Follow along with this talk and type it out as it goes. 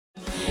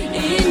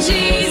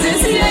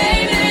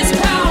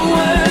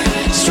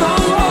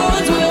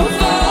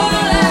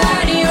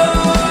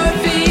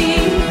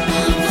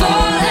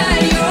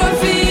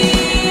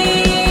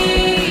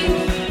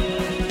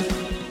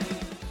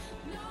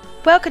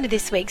Welcome to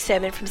this week's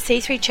sermon from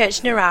C3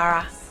 Church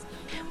Narara.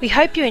 We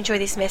hope you enjoy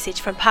this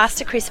message from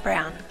Pastor Chris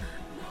Brown.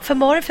 For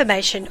more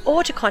information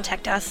or to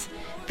contact us,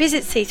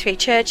 visit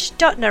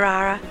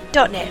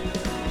c3church.narara.net.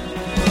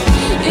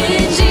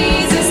 In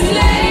Jesus'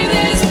 name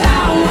there's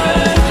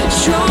power,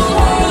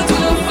 strongholds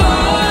will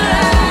fall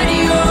at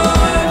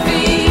your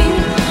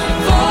feet,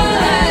 fall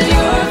at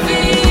your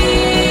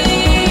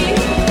feet.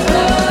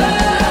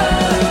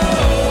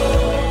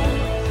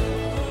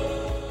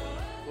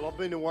 Well, I've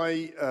been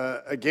away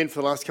again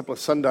for the last couple of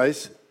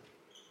Sundays,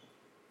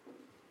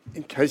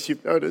 in case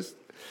you've noticed.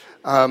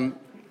 I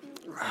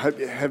hope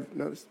you have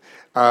noticed.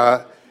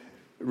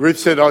 Ruth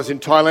said I was in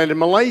Thailand and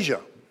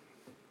Malaysia.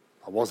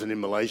 I wasn't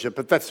in Malaysia,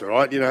 but that's all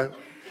right, you know.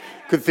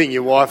 Good thing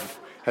your wife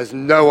has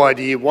no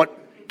idea what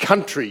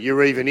country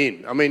you're even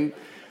in. I mean,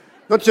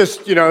 not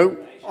just, you know,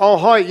 oh,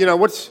 hi, you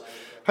know,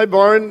 hey,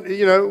 Byron,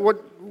 you know,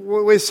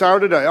 where's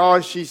Sarah today?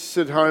 Oh, she's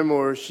at home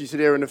or she's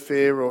at Air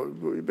Affair,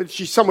 but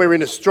she's somewhere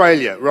in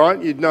Australia,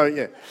 right? You'd know,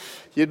 yeah.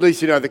 At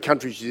least you know the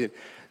country she's in.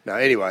 No,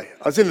 anyway,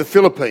 I was in the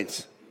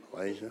Philippines.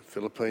 Malaysia,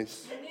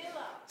 Philippines.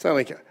 It's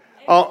only...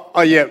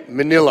 Oh, yeah,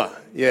 Manila.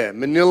 Yeah,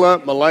 Manila,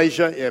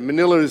 Malaysia. Yeah,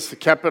 Manila is the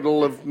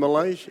capital of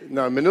Malaysia.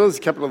 No, Manila is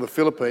the capital of the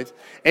Philippines.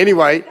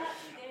 Anyway,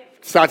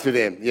 starts with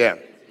M, yeah.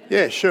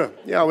 Yeah, sure.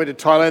 Yeah, I went to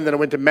Thailand, then I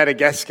went to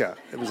Madagascar.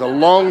 It was a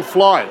long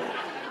flight.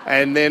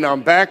 And then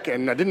I'm back,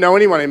 and I didn't know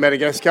anyone in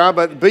Madagascar,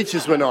 but the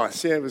beaches were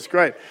nice. Yeah, it was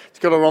great. It's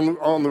got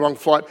on the wrong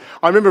flight.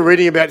 I remember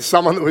reading about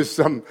someone that was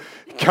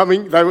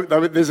coming.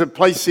 There's a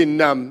place in,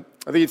 I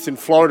think it's in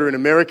Florida in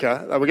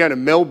America. They were going to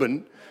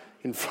Melbourne,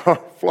 in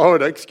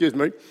Florida,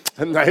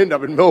 and they end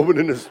up in Melbourne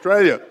in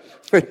Australia.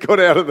 They got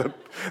out of the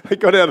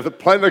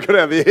plane, they got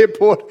out of the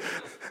airport.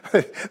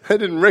 They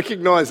didn't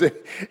recognise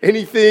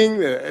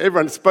anything.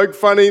 Everyone spoke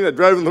funny. They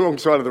drove on the wrong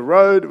side of the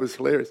road. It was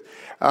hilarious.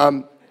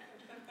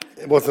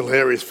 It wasn't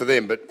hilarious for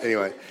them, but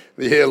anyway,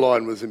 the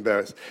airline was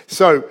embarrassed.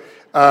 So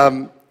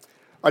I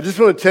just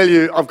want to tell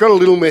you, I've got a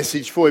little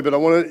message for you, but I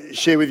want to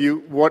share with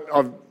you what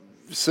I've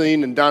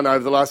seen and done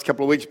over the last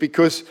couple of weeks,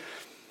 because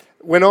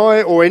when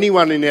I or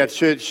anyone in our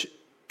church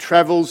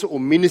travels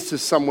or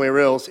ministers somewhere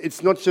else,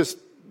 it's not just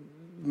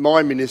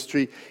my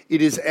ministry,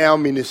 it is our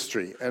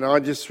ministry. And I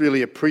just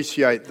really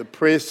appreciate the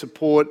prayer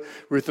support.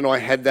 Ruth and I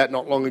had that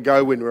not long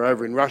ago when we were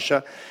over in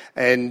Russia.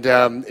 And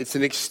it's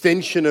an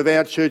extension of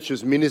our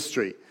church's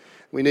ministry.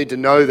 We need to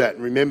know that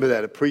and remember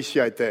that,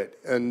 appreciate that.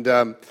 And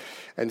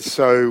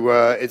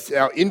so it's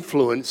our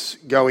influence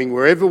going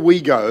wherever we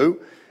go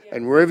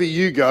and wherever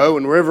you go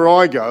and wherever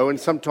I go. And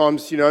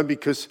sometimes, you know,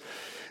 because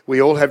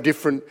we all have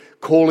different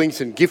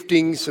callings and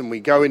giftings and we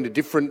go into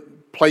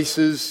different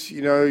places.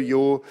 You know,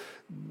 your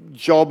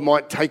job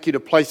might take you to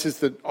places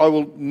that I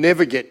will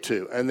never get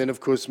to. And then, of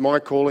course, my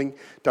calling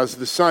does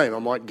the same. I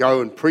might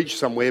go and preach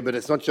somewhere, but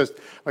it's not just,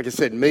 like I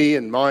said, me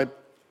and my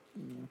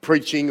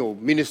preaching or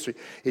ministry.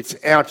 It's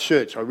our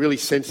church. I really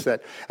sense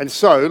that. And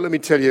so, let me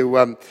tell you,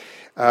 I've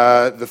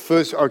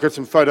got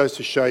some photos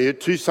to show you.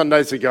 2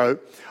 Sundays ago,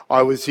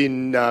 I was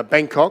in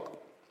Bangkok.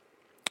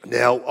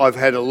 Now, I've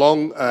had a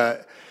long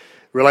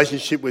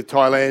relationship with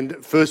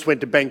Thailand. First went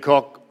to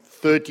Bangkok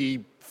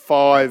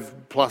 35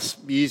 plus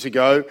years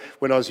ago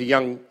when I was a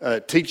young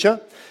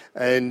teacher,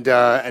 and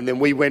then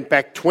we went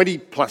back 20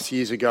 plus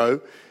years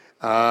ago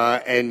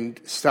and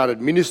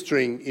started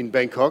ministering in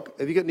Bangkok.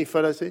 Have you got any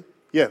photos there?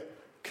 Yeah.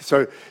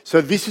 So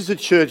this is a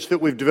church that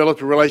we've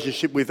developed a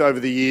relationship with over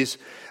the years.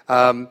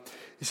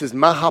 This is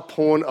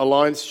Mahaporn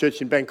Alliance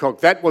Church in Bangkok.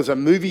 That was a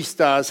movie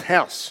star's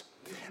house.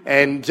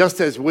 And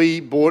just as we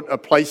bought a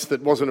place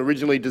that wasn't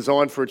originally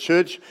designed for a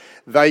church,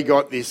 they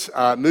got this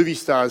movie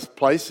star's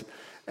place,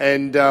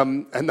 and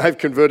they've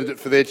converted it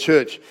for their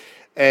church.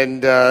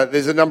 And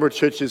there's a number of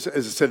churches,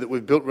 as I said, that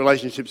we've built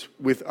relationships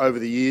with over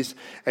the years.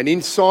 And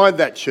inside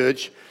that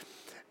church,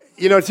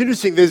 you know, it's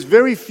interesting, there's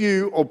very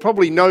few or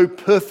probably no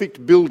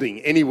perfect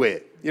building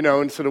anywhere. You know,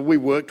 and sort of we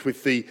worked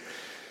with the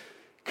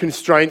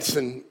constraints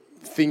and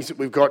things that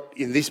we've got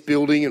in this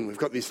building, and we've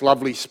got this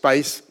lovely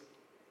space.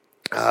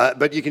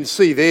 But you can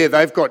see there,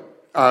 they've got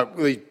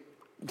really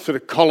sort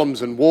of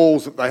columns and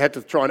walls that they had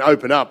to try and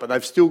open up, but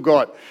they've still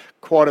got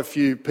quite a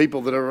few people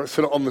that are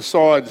sort of on the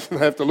sides, and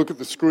they have to look at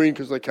the screen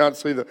because they can't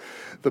see the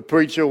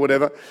preacher or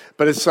whatever.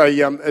 But it's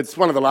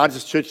one of the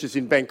largest churches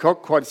in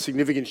Bangkok, quite a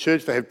significant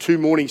church. They have 2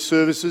 morning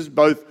services,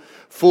 both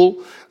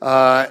full,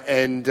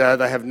 and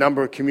they have a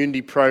number of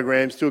community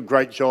programs, do a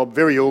great job,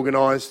 very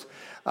organised,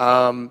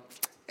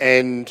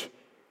 and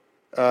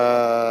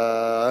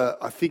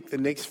I think the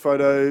next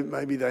photo,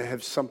 maybe they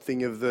have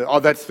something of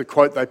that's the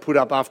quote they put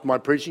up after my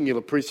preaching. You'll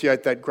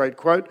appreciate that great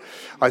quote.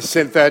 I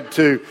sent that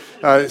to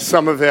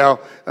some of our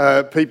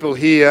people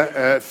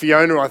here.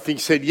 Fiona, I think,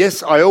 said,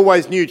 yes, I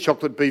always knew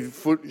chocolate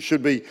beef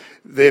should be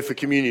there for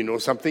communion or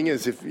something,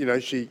 as if, you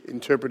know, she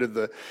interpreted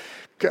the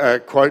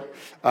quote.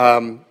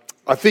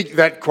 I think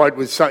that quote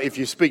was, if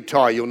you speak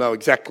Thai, you'll know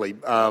exactly.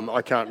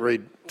 I can't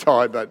read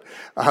Thai, but...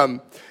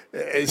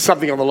 It's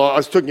something on the line. I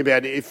was talking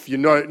about if you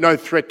know no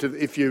threat to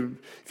if you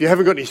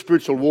haven't got any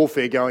spiritual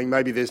warfare going,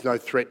 maybe there's no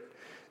threat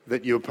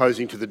that you're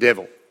posing to the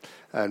devil,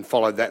 and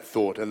followed that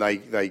thought, and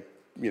they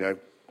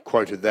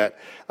quoted that.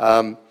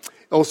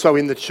 Also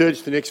in the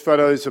church, the next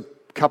photo is a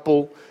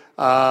couple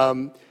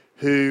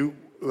who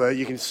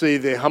you can see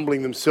they're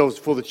humbling themselves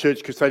before the church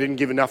because they didn't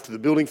give enough to the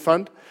building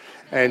fund.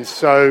 And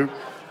so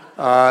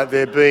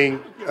they're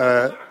being...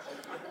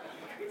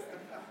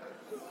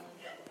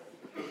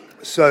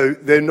 so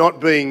they're not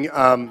being...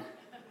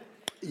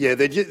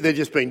 they're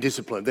just being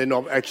disciplined. They're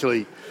not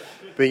actually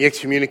being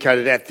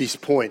excommunicated at this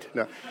point.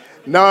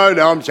 No,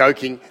 I'm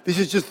joking. This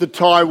is just the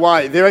Thai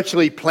way. They're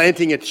actually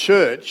planting a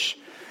church,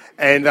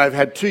 and they've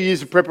had 2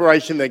 years of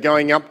preparation. They're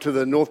going up to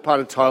the north part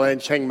of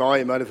Thailand, Chiang Mai,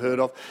 you might have heard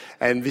of.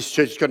 And this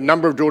church has got a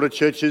number of daughter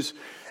churches,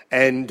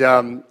 and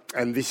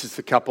this is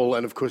the couple.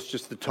 And of course,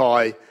 just the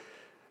Thai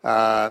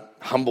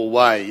humble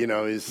way,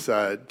 is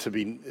to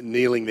be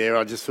kneeling there.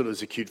 I just thought it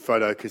was a cute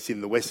photo because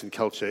in the Western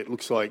culture, it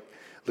looks like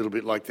a little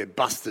bit like they're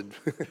busted.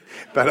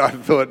 But I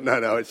thought,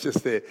 no, it's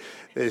just their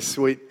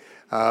sweet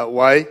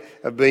way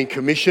of being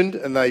commissioned,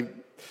 and they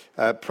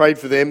prayed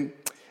for them.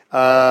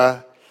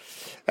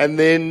 And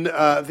then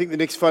I think the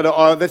next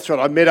photo, that's right,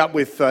 I met up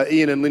with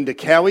Ian and Linda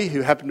Cowie,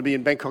 who happened to be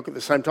in Bangkok at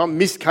the same time.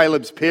 Missed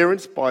Caleb's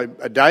parents by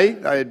a day.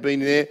 They had been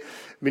there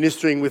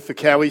ministering with the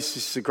Cowies.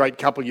 This is a great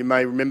couple. You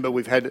may remember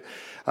we've had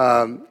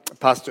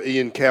Pastor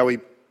Ian Cowie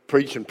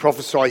preach and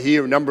prophesy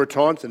here a number of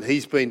times, and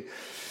he's been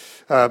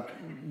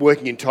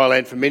working in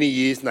Thailand for many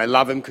years, and they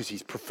love him because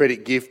his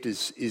prophetic gift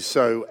is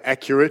so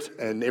accurate.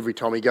 And every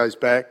time he goes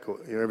back, or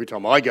every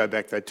time I go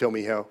back, they tell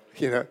me how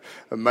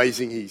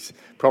amazing his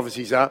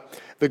prophecies are.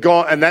 The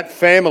guy and that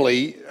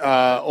family,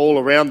 all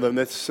around them,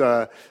 that's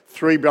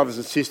 3 brothers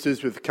and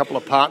sisters with a couple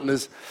of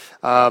partners.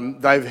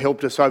 They've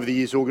helped us over the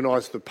years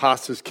organise the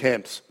pastors'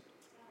 camps.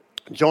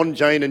 John,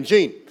 Jane, and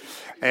Jean,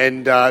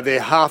 and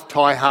they're half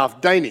Thai,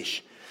 half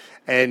Danish,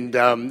 and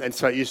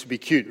so it used to be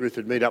cute. Ruth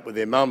would meet up with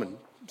their mum and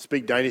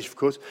speak Danish, of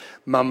course.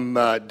 Mum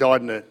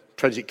died in a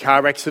tragic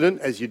car accident,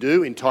 as you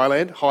do in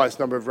Thailand, highest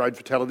number of road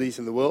fatalities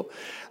in the world.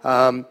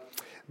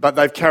 But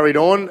they've carried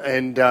on,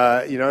 and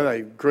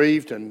they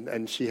grieved,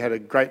 and she had a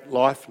great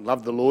life and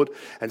loved the Lord.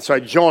 And so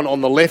John,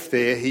 on the left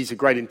there, he's a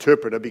great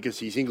interpreter because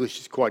his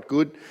English is quite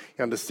good.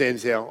 He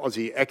understands our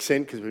Aussie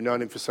accent because we've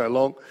known him for so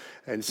long.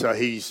 And so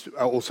he's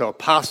also a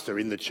pastor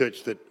in the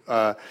church that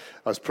I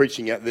was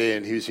preaching at there,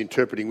 and he was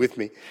interpreting with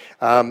me.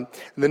 And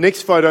the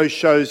next photo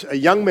shows a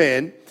young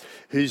man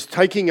who's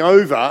taking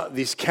over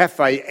this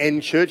cafe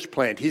and church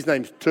plant. His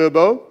name's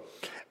Turbo,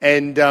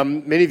 and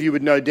many of you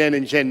would know Dan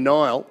and Jen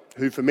Nile,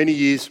 who for many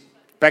years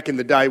back in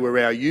the day were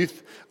our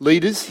youth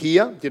leaders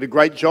here, did a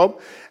great job,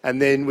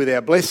 and then with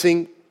our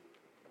blessing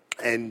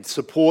and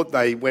support,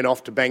 they went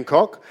off to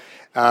Bangkok,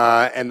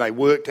 and they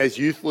worked as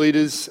youth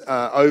leaders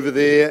over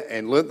there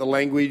and learnt the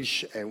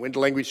language and went to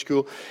language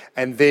school,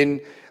 and then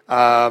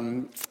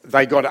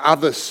they got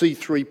other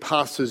C3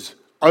 pastors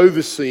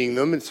overseeing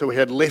them, and so we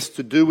had less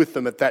to do with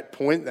them at that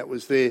point. That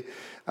was their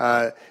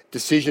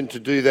decision to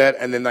do that,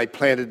 and then they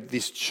planted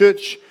this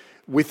church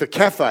with a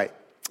cafe.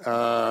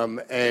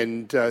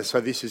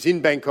 So this is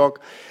in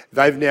Bangkok.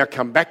 They've now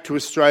come back to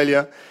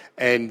Australia,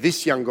 and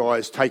this young guy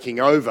is taking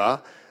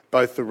over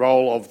both the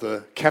role of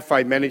the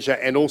cafe manager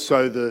and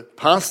also the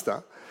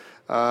pastor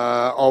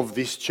of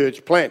this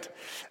church plant.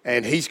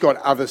 And he's got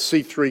other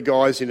C3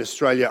 guys in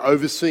Australia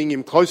overseeing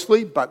him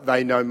closely, but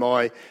they know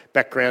my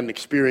background and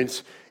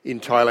experience in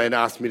Thailand,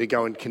 asked me to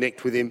go and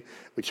connect with him,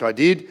 which I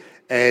did.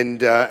 And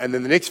then the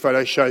next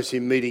photo shows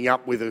him meeting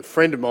up with a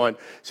friend of mine.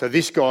 So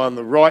this guy on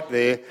the right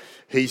there,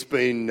 he's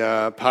been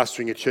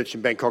pastoring a church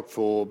in Bangkok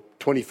for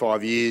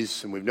 25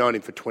 years, and we've known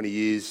him for 20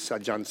 years,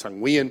 Sajjan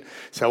Sangwian.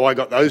 So I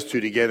got those two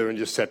together and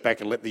just sat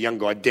back and let the young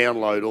guy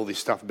download all this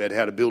stuff about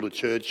how to build a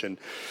church and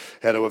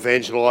how to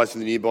evangelise in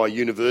the nearby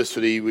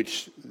university,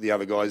 which the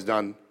other guy's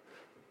done.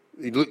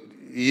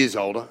 He is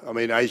older. I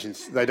mean,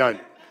 Asians, they don't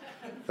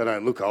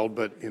look old,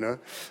 but,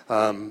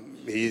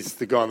 he's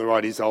the guy on the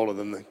right is older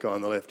than the guy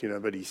on the left,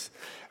 but he's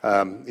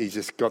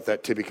just got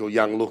that typical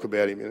young look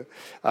about him,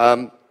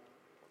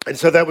 And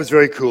so that was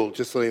very cool,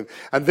 just letting him.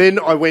 And then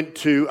I went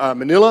to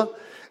Manila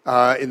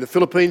in the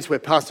Philippines, where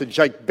Pastor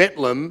Jake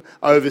Betlam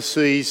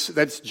oversees.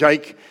 That's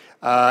Jake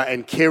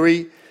and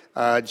Kerry.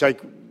 Jake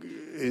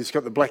has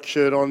got the black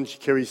shirt on.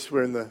 Kerry's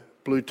wearing the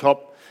blue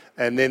top.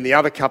 And then the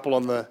other couple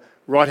on the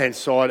right-hand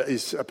side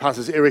is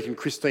Pastors Eric and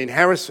Christine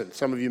Harrison.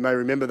 Some of you may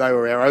remember they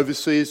were our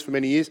overseers for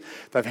many years.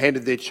 They've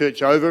handed their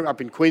church over up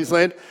in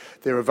Queensland.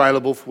 They're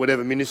available for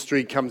whatever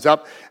ministry comes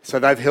up. So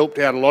they've helped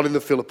out a lot in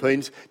the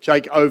Philippines.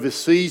 Jake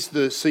oversees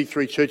the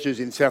C3 churches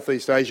in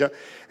Southeast Asia,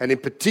 and in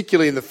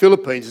particular in the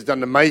Philippines has done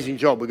an amazing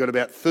job. We've got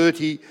about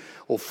 30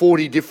 or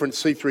 40 different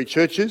C3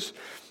 churches.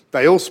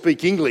 They all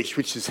speak English,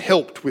 which has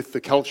helped with the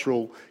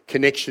cultural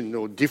connection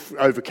or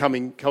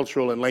overcoming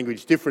cultural and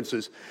language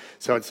differences.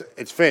 So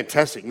it's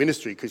fantastic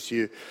ministry because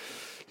you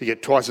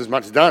get twice as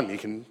much done. You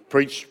can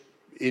preach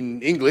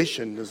in English,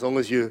 and as long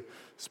as you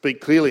speak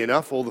clearly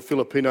enough, all the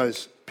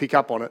Filipinos pick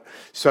up on it.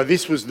 So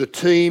this was the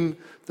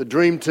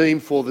dream team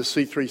for the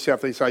C3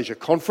 Southeast Asia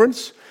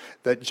Conference.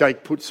 that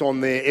Jake puts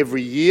on there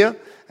every year.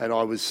 And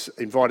I was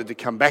invited to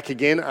come back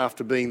again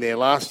after being there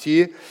last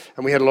year.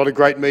 And we had a lot of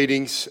great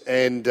meetings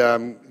and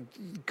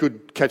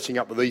good catching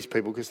up with these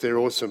people because they're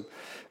awesome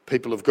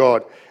people of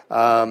God.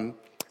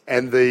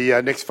 And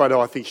the next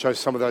photo, I think, shows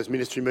some of those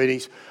ministry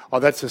meetings. Oh,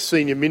 that's a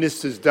senior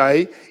ministers'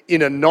 day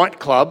in a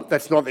nightclub.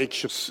 That's not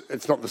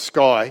it's not the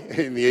Sky,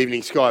 in the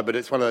evening Sky, but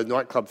it's one of those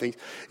nightclub things.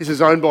 This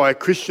is owned by a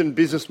Christian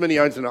businessman. He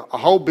owns a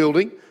whole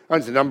building,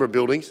 owns a number of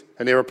buildings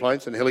and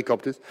aeroplanes and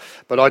helicopters.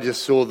 But I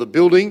just saw the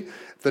building,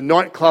 the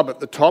nightclub at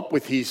the top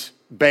with his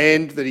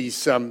band that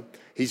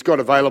he's got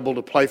available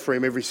to play for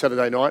him every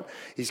Saturday night.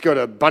 He's got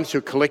a bunch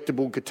of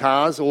collectible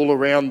guitars all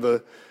around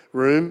the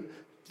room.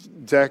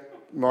 Zach,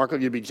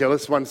 Michael, you'd be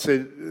jealous. One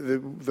said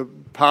the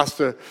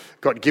pastor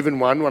got given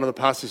one. One of the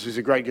pastors who's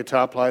a great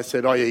guitar player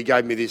said, oh yeah, he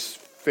gave me this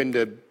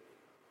Fender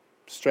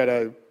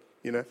Strato,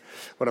 you know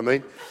what I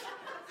mean?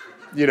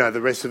 You know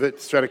the rest of it,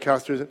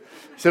 Stratocaster, is it?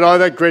 He said, oh,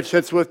 that Gretsch,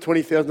 that's worth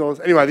 $20,000.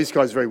 Anyway, this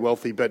guy's very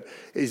wealthy, but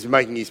he's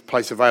making his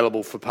place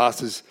available for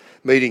pastors'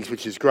 meetings,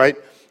 which is great.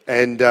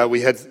 And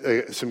we had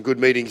some good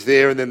meetings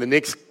there. And then the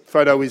next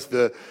photo is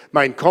the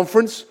main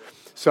conference.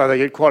 So they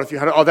get quite a few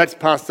hundred. Oh, that's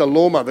Pastor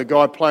Lorma, the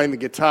guy playing the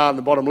guitar in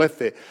the bottom left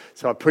there.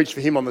 So I preached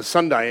for him on the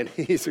Sunday, and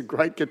he's a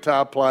great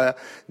guitar player,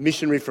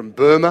 missionary from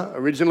Burma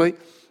originally.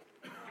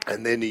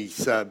 And then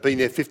he's been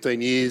there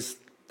 15 years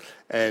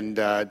and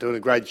doing a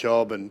great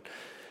job. And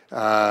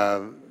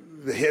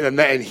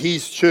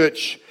his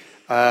church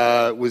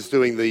was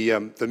doing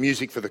the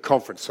music for the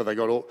conference. So they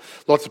got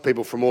lots of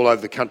people from all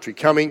over the country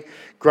coming.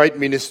 Great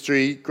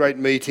ministry, great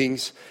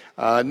meetings.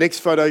 Next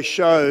photo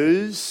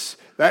shows...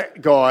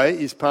 That guy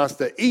is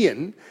Pastor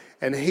Ian,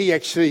 and he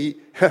actually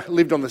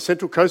lived on the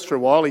Central Coast for a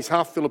while. He's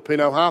half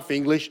Filipino, half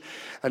English,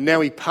 and now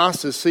he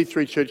pastors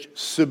C3 Church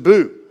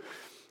Cebu,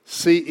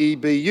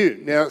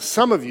 C-E-B-U. Now,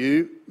 some of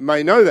you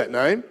may know that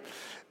name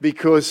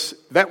because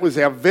that was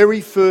our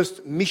very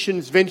first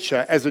missions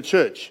venture as a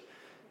church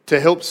to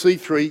help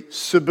C3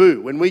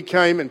 Cebu. When we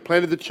came and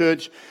planted the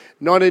church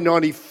in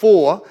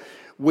 1994,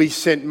 we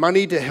sent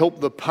money to help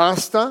the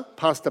Pastor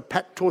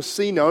Pat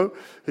Torsino,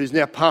 who's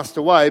now passed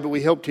away, but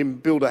we helped him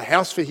build a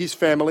house for his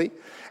family.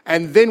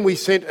 And then we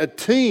sent a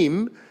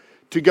team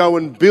to go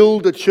and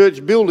build a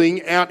church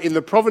building out in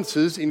the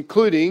provinces,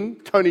 including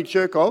Tony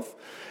Cherkov,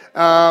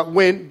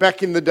 went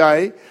back in the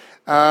day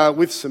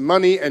with some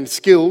money and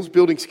skills,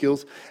 building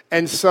skills.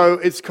 And so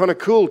it's kind of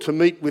cool to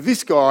meet with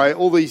this guy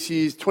all these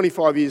years,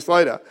 25 years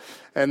later.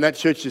 And that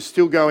church is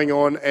still going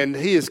on, and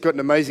he has got an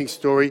amazing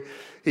story.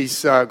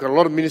 He's got a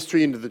lot of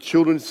ministry into the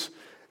children's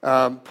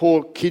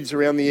poor kids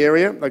around the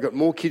area. They've got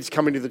more kids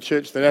coming to the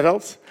church than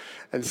adults.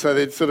 And so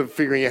they're sort of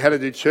figuring out how to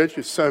do church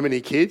with so many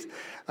kids.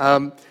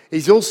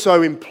 He's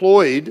also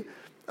employed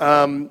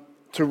to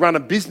run a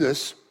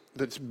business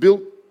that's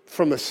built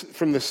from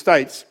the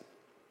States,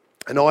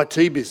 an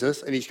IT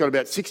business, and he's got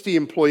about 60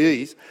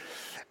 employees.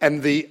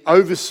 And the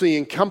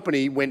overseeing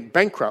company went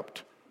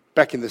bankrupt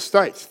back in the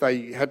States.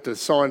 They had to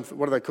sign,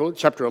 what do they call it?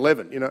 Chapter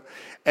 11, you know.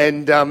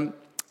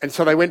 And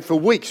so they went for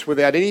weeks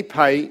without any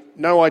pay,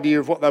 no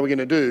idea of what they were going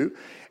to do.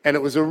 And it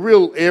was a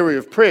real area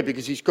of prayer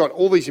because he's got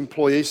all these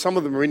employees. Some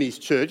of them are in his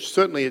church.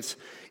 Certainly it's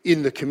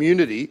in the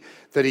community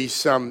that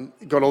he's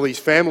got all these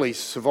families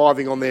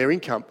surviving on their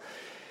income.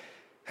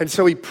 And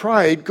so he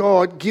prayed,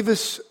 God, give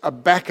us a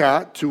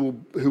backer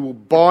who will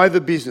buy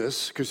the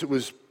business, because it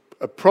was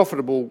a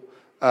profitable,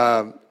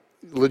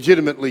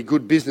 legitimately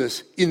good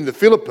business in the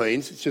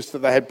Philippines. It's just that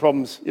they had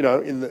problems, you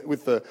know,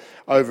 with the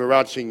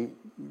overarching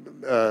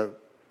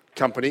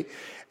company,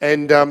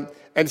 and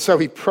so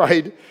he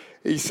prayed.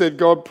 He said,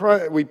 God,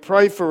 we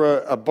pray for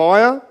a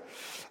buyer.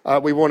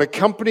 We want a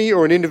company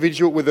or an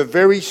individual with a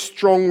very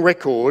strong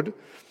record,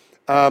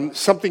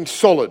 something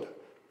solid.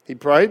 He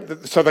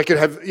prayed so they could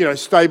have, you know,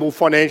 stable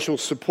financial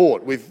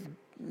support with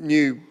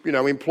new, you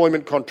know,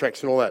 employment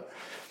contracts and all that.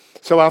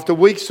 So after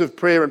weeks of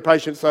prayer and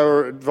patience, they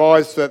were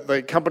advised that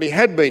the company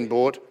had been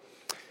bought,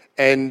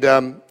 and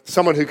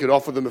someone who could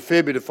offer them a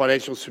fair bit of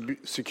financial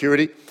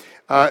security.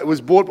 It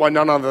was bought by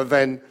none other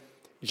than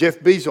Jeff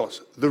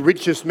Bezos, the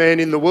richest man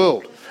in the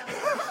world,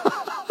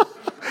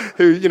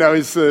 who, you know,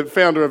 is the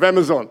founder of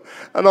Amazon.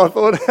 And I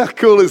thought, how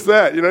cool is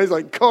that? You know, he's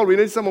like, God, we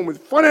need someone with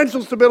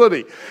financial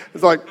stability.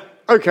 It's like,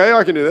 okay,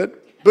 I can do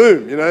that.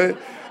 Boom, you know.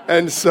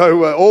 And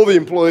so all the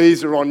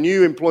employees are on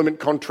new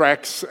employment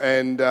contracts,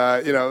 and,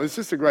 you know, it's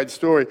just a great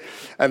story.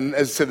 And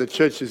as I said, the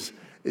church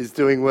is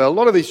doing well. A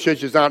lot of these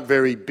churches aren't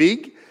very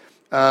big.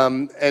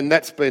 And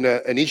that's been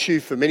an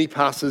issue for many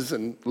pastors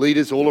and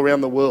leaders all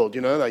around the world.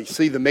 You know, they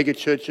see the mega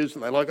churches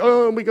and they're like,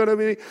 oh, we got to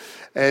be.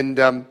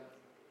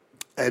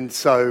 And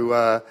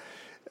so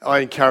I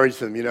encourage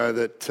them, you know,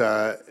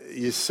 that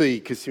you see,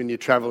 because when you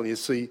travel and you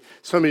see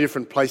so many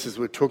different places,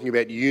 we're talking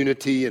about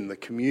unity and the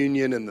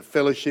communion and the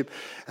fellowship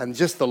and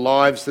just the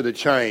lives that are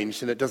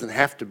changed. And it doesn't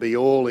have to be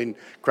all in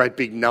great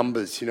big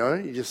numbers, you know.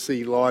 You just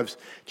see lives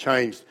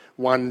changed,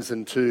 ones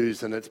and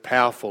twos, and it's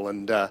powerful.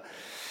 And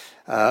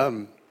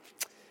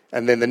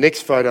And then the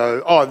next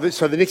photo,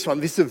 so the next one,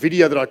 this is a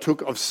video that I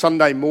took of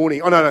Sunday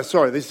morning. Oh, no,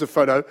 sorry, this is a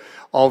photo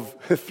of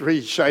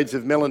 3 shades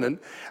of melanin.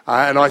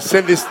 And I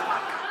sent this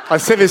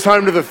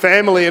home to the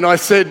family, and I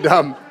said,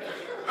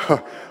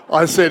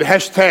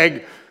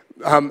 hashtag,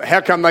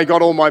 how come they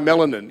got all my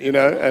melanin,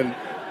 and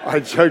I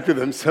joked with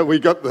them. So we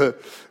got the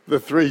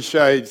 3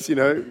 shades,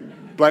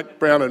 black,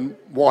 brown and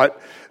white.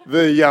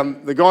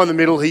 The guy in the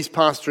middle, he's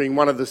pastoring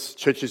one of the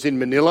churches in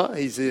Manila.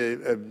 He's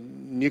a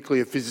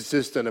nuclear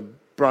physicist and a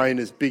brain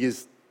as big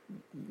as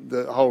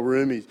the whole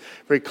room. He's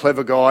a very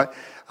clever guy.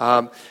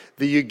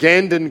 The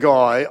Ugandan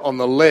guy on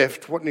the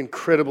left, what an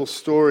incredible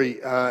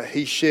story.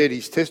 He shared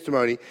his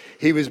testimony.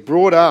 He was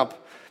brought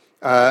up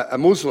a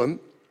Muslim,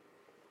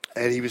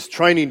 and he was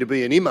training to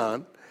be an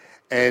imam,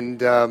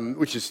 and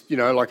which is,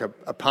 like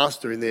a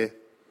pastor in their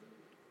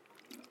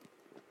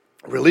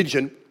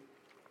religion.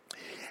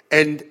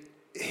 And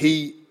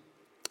he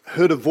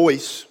heard a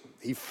voice.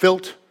 He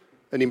felt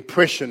an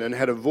impression and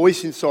had a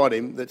voice inside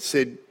him that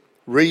said,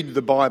 "Read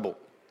the Bible."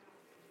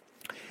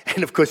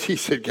 And of course he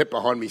said, "Get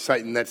behind me,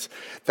 Satan, that's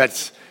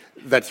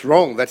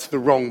wrong, that's the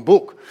wrong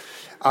book."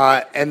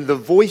 And the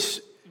voice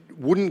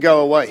wouldn't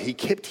go away. He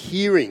kept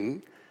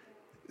hearing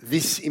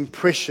this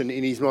impression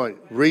in his mind,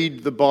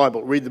 read the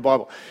Bible, read the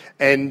Bible.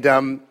 And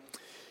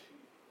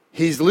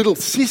his little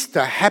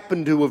sister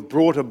happened to have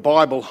brought a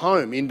Bible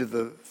home into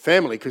the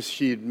family because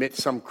she had met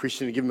some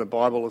Christian to give him a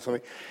Bible or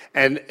something,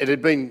 and it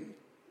had been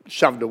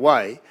shoved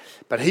away.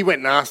 But he went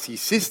and asked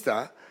his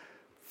sister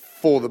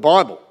for the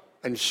Bible,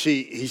 and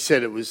he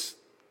said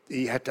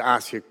he had to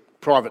ask her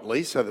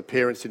privately, so the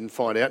parents didn't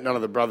find out. None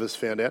of the brothers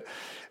found out,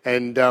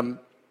 and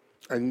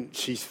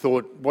she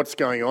thought, "What's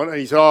going on?" And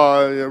he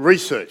said,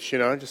 "Research.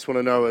 I just want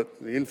to know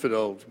what the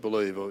infidels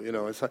believe, or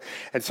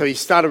And so he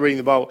started reading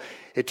the Bible.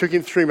 It took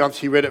him 3 months.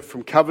 He read it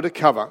from cover to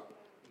cover,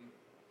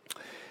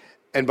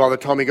 and by the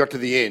time he got to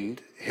the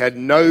end,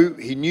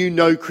 he knew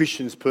no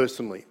Christians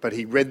personally, but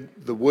he read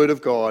the Word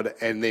of God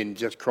and then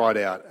just cried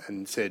out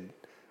and said,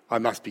 "I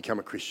must become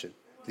a Christian.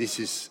 This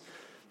is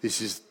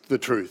the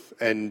truth,"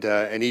 and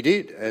he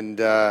did, and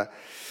of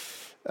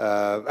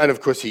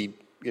course he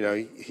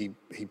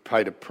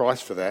paid a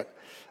price for that,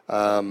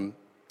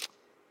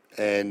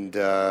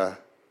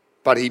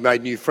 but he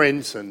made new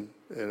friends, and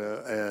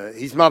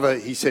his mother,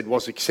 he said,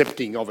 was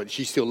accepting of it.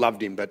 She still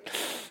loved him, but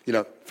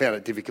found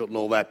it difficult and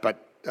all that.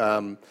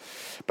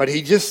 But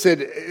he just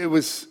said it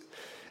was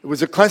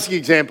a classic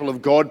example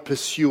of God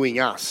pursuing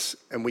us,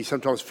 and we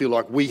sometimes feel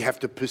like we have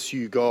to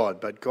pursue God,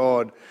 but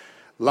God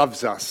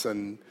loves us,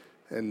 and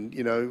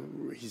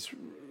his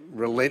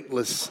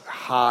relentless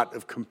heart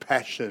of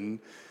compassion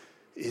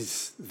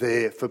is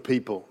there for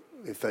people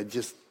if they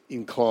just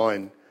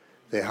incline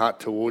their heart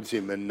towards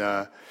him, and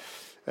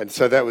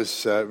so that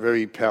was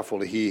very powerful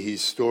to hear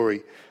his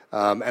story.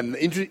 And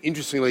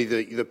interestingly,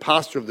 the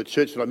pastor of the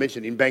church that I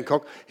mentioned in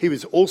Bangkok, he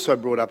was also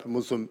brought up a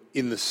Muslim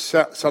in the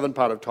southern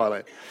part of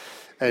Thailand.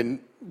 And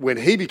when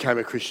he became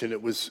a Christian,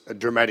 it was a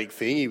dramatic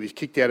thing. He was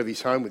kicked out of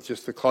his home with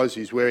just the clothes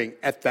he was wearing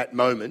at that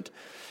moment,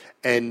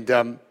 and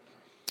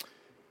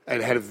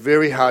had a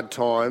very hard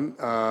time.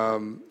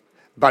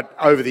 But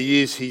over the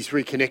years, he's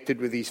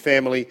reconnected with his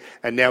family,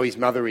 and now his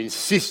mother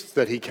insists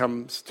that he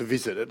comes to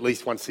visit at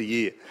least once a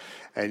year.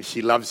 And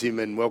she loves him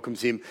and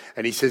welcomes him.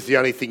 And he says, the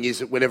only thing is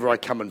that whenever I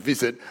come and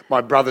visit,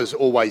 my brothers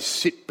always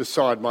sit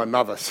beside my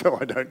mother so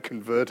I don't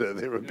convert her.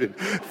 They're a bit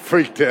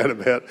freaked out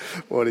about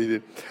what he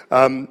did.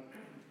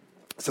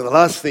 So the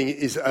last thing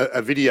is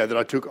a video that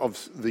I took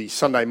of the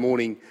Sunday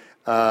morning.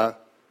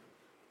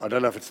 I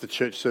don't know if it's the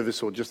church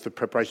service or just the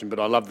preparation, but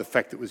I love the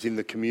fact that it was in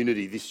the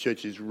community. This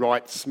church is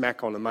right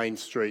smack on the main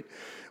street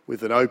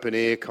with an open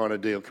air kind of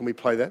deal. Can we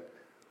play that?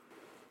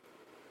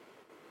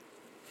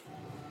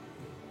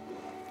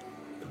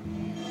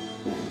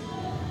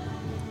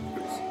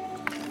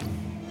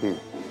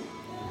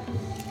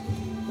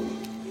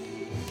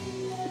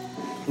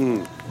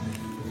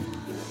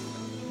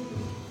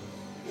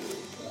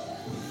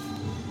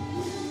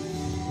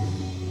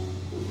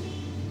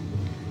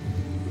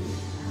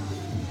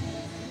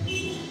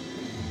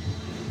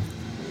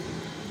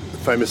 The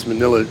famous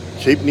Manila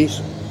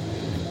jeepneys.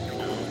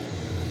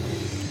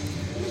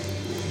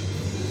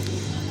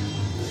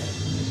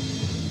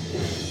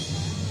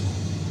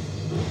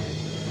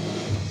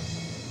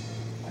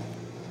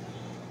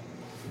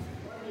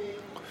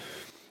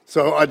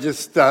 So I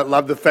just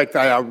love the fact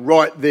they are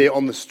right there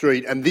on the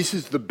street. And this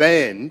is the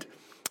band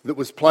that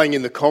was playing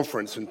in the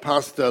conference. And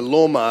Pastor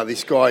Loma,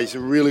 this guy, is a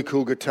really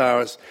cool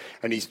guitarist,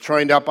 and he's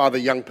trained up other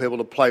young people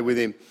to play with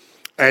him.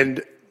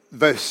 And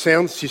the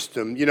sound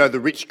system, the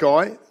rich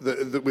guy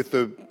with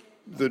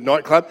the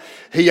nightclub,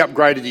 he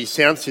upgraded his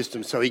sound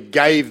system. So he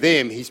gave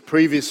them his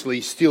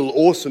previously still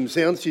awesome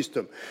sound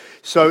system.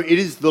 So it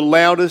is the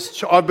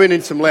loudest. I've been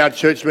in some loud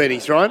church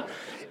meetings, right?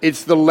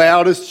 It's the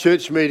loudest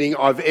church meeting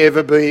I've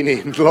ever been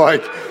in.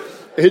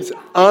 It's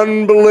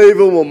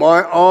unbelievable.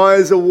 My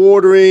eyes are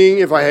watering.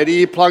 If I had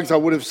earplugs, I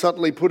would have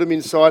subtly put them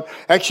inside.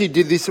 I actually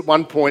did this at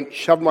one point,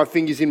 shoved my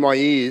fingers in my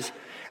ears,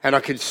 and I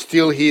could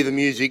still hear the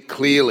music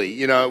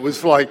clearly. It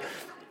was like,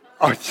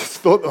 I just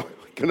thought, oh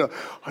my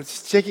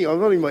was checking, I was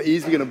wondering my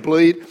ears are going to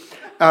bleed.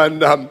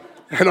 And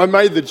I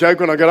made the joke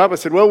when I got up. I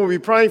said, well, we'll be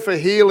praying for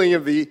healing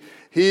of the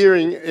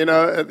hearing,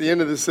 at the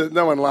end of this.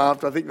 No one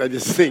laughed. I think they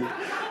just think,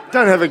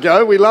 don't have a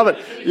go. We love it.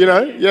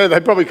 Yeah, they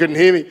probably couldn't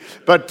hear me.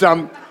 But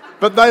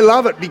they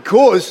love it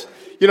because,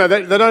 they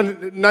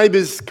don't,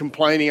 neighbours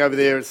complaining over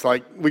there. It's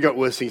like, we got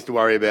worse things to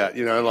worry about,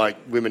 like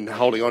women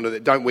holding on to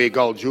that, don't wear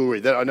gold jewellery.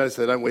 I notice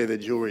they don't wear their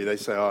jewellery. They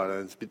say,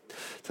 no, it's a bit,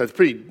 so it's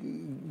pretty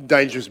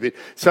dangerous bit.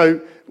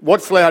 So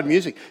what's loud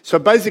music? So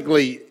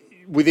basically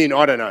within,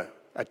 I don't know,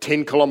 a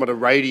 10-kilometre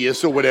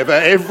radius or whatever,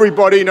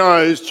 everybody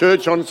knows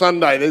church on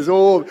Sunday.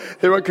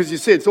 Because you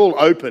see it's all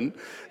open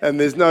and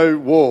there's no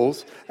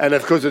walls. And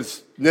of course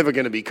it's never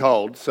going to be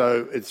cold,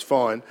 so it's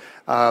fine.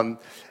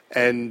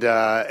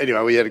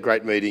 Anyway, we had a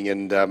great meeting,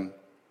 and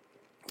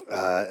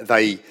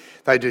they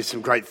do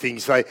some great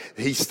things.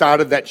 He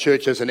started that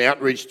church as an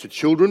outreach to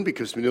children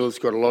because Manila's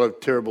got a lot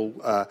of terrible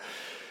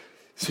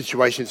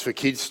situations for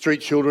kids,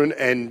 street children,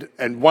 and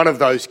one of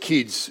those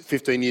kids,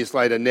 15 years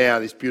later now,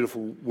 this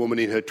beautiful woman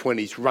in her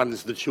 20s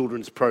runs the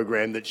children's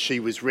program that she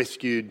was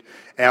rescued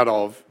out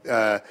of,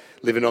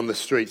 living on the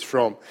streets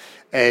from.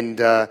 And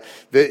so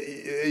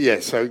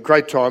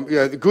great time.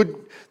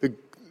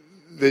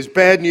 There's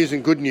bad news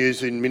and good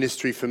news in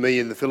ministry for me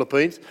in the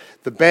Philippines.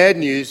 The bad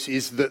news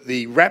is that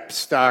the rap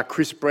star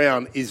Chris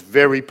Brown is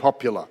very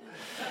popular.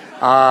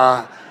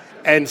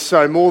 And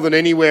so more than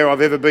anywhere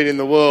I've ever been in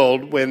the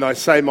world, when I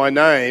say my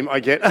name, I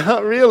get,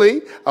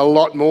 really? A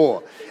lot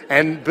more.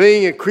 And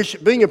being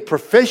a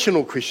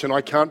professional Christian,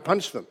 I can't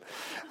punch them.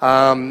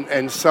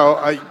 And so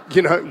I,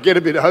 get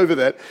a bit over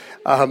that.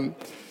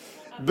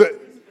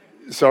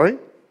 Sorry?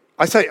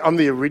 I say I'm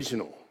the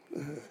original,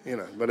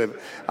 whatever.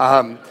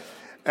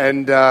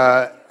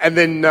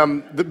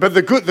 But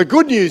the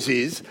good news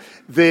is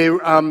they're,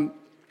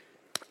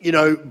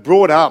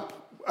 brought up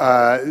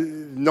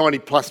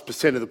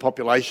 90+% of the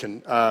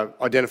population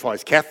identify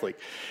as Catholic.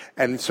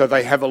 And so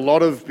they have a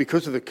lot of,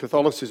 because of the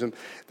Catholicism,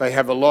 they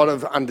have a lot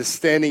of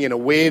understanding and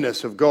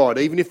awareness of God,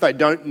 even if they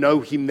don't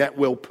know him that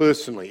well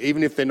personally,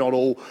 even if they're not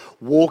all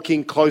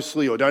walking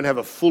closely or don't have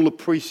a full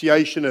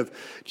appreciation of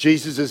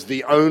Jesus as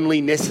the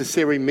only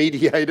necessary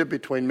mediator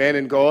between man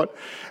and God,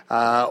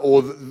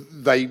 or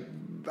they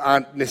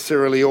aren't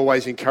necessarily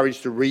always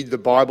encouraged to read the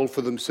Bible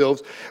for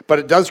themselves, but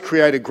it does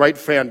create a great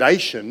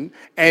foundation,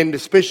 and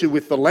especially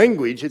with the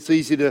language, it's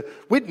easy to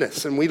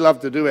witness, and we love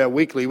to do our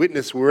weekly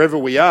witness wherever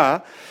we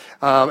are.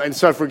 And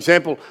so, for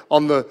example,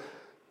 in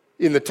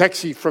the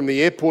taxi from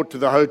the airport to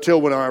the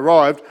hotel when I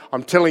arrived,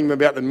 I'm telling him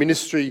about the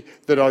ministry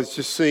that I was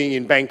just seeing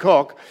in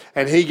Bangkok,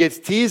 and he gets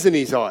tears in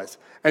his eyes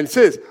and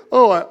says,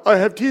 I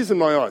have tears in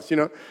my eyes,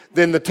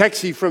 Then the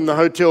taxi from the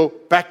hotel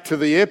back to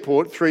the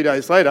airport 3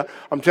 days later,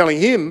 I'm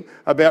telling him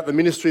about the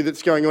ministry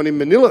that's going on in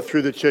Manila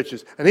through the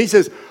churches. And he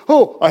says,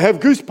 I have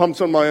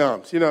goosebumps on my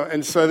arms,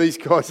 And so these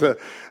guys are,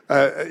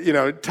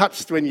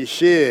 touched when you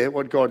share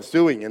what God's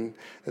doing. And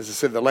as I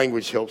said, the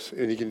language helps,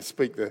 and you can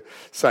speak the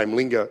same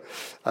lingo.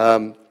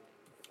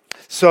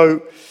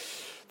 So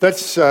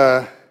that's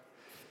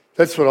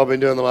what I've been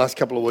doing the last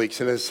couple of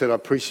weeks, and as I said, I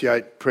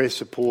appreciate prayer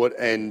support,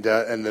 and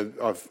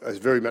I've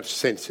very much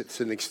sense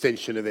it's an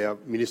extension of our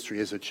ministry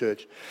as a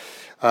church.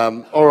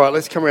 All right,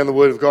 let's come around the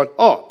Word of God.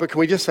 But can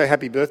we just say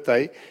happy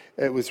birthday?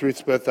 It was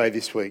Ruth's birthday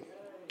this week.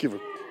 Give her.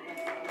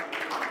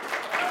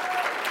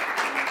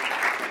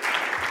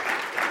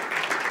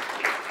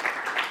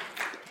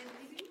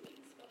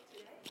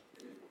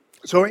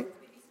 Sorry?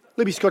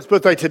 Libby Scott's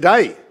birthday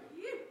today.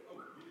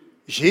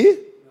 Is she here?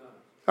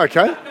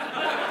 Okay.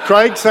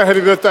 Craig, say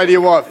happy birthday to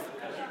your wife.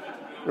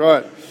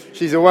 Right.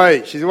 She's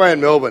away. She's away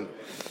in Melbourne.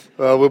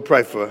 Well, we'll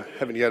pray for her,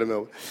 having to go to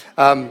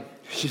Melbourne.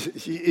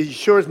 Is you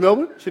sure it's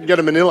Melbourne? She didn't go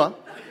to Manila.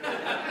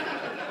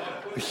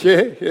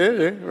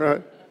 Yeah,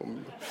 right.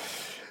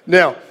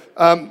 Now,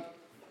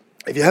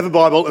 if you have a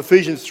Bible,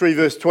 Ephesians 3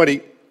 verse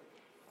 20,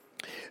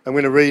 I'm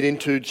going to read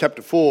into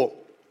chapter 4,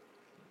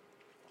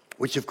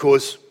 which of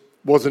course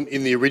wasn't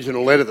in the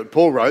original letter that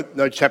Paul wrote,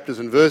 no chapters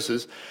and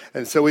verses,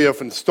 and so we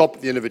often stop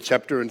at the end of a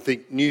chapter and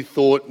think new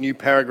thought, new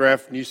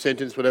paragraph, new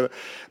sentence, whatever,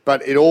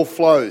 but it all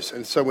flows,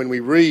 and so when we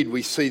read,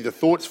 we see the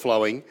thoughts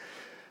flowing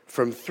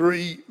from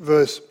 3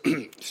 verse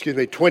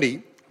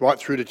 20 right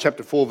through to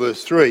chapter 4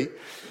 verse 3,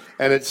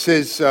 and it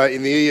says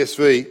in the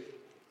ESV,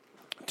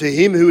 to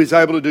him who is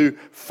able to do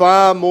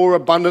far more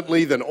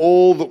abundantly than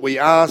all that we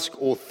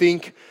ask or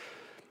think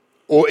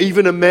or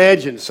even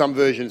imagine, some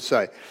versions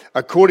say,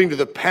 according to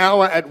the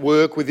power at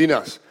work within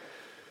us.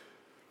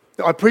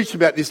 I preached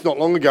about this not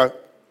long ago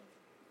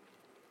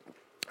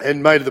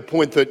and made the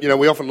point that,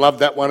 we often love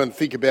that one and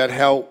think about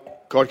how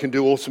God can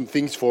do awesome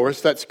things for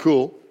us. That's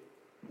cool.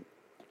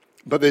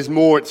 But there's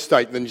more at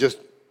stake than just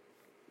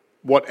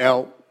what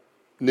our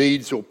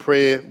needs or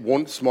prayer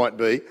wants might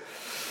be,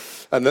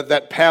 and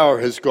that power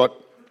has got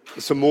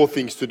some more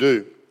things to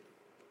do.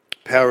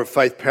 Power of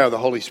faith, power of the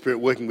Holy Spirit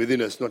working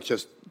within us, not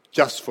just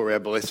for our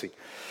blessing.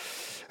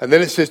 And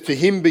then it says, to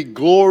him be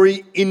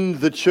glory in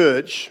the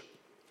church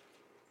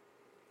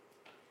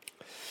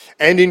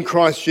and in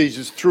Christ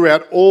Jesus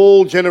throughout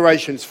all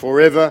generations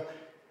forever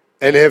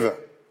and ever.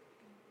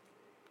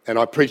 And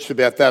I preached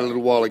about that a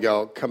little while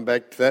ago. I'll come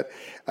back to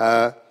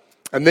that.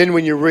 And then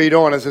when you read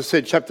on, as I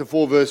said, chapter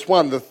 4, verse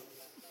 1,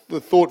 the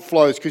thought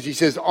flows because he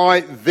says, I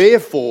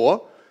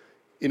therefore,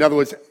 in other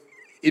words,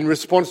 in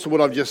response to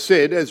what I've just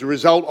said, as a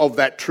result of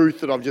that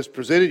truth that I've just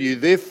presented you,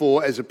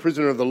 therefore, as a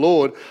prisoner of the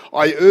Lord,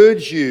 I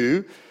urge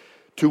you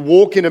to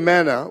walk in a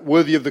manner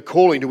worthy of the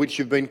calling to which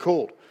you've been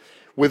called,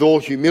 with all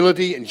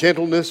humility and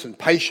gentleness and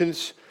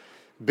patience,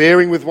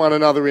 bearing with one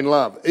another in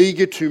love,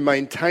 eager to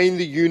maintain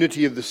the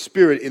unity of the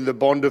Spirit in the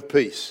bond of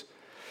peace.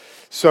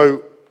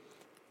 So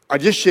I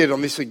just shared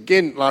on this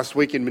again last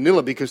week in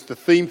Manila because the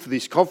theme for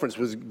this conference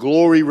was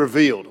glory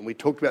revealed. And we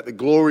talked about the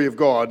glory of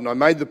God. And I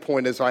made the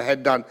point, as I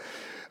had done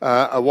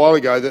a while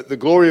ago, that the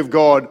glory of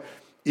God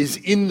is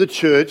in the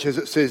church, as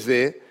it says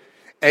there,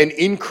 and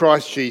in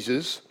Christ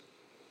Jesus,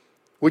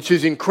 which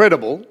is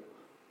incredible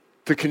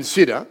to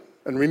consider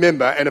and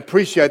remember and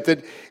appreciate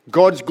that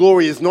God's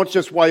glory is not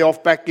just way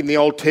off back in the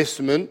Old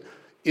Testament,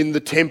 in the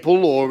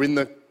temple or in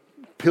the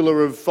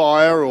pillar of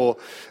fire, or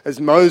as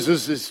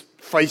Moses is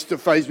face to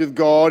face with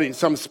God in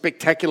some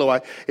spectacular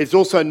way. It's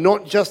also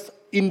not just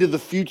into the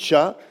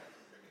future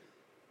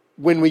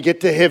when we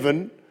get to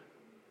heaven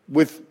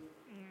with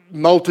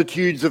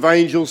multitudes of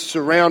angels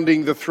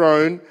surrounding the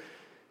throne,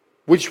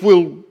 which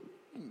will,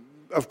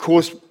 of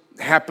course,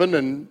 happen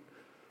and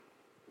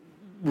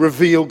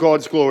reveal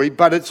God's glory,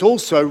 but it's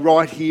also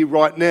right here,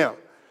 right now,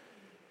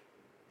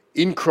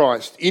 in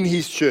Christ, in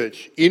his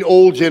church, in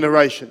all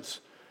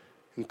generations,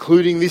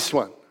 including this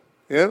one,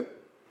 yeah,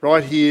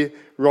 right here,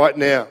 right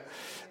now.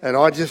 And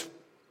I just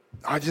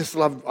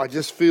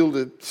feel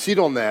to sit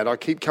on that. I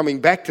keep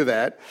coming back to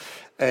that,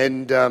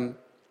 and I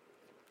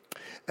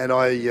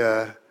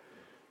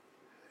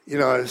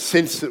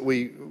sense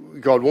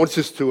that God wants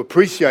us to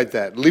appreciate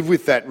that, live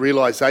with that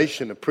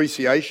realization,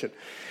 appreciation.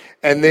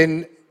 And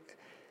then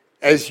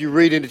as you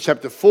read into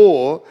chapter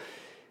 4,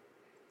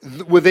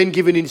 we're then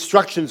given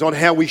instructions on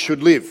how we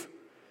should live.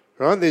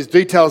 Right? There's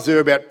details there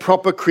about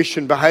proper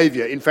Christian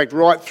behaviour, in fact,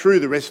 right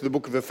through the rest of the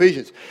book of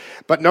Ephesians.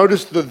 But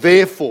notice the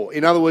therefore.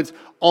 In other words,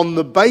 on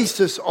the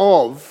basis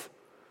of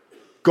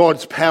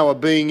God's power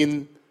being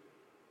in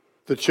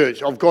the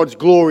church, of God's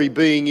glory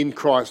being in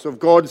Christ, of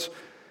God's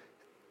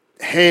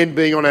hand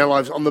being on our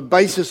lives, on the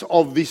basis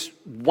of this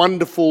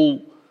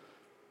wonderful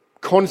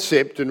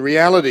concept and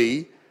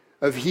reality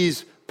of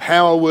his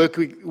power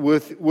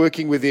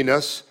working within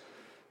us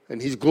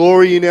and his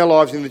glory in our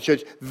lives in the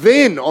church,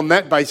 then on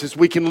that basis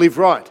we can live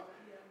right.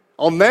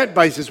 On that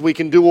basis we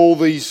can do all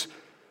these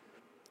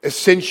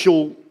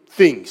essential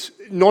things,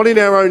 not in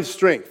our own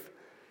strength,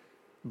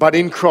 but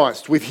in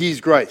Christ with his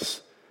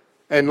grace.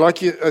 And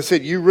like I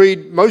said, you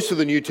read most of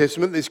the New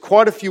Testament, there's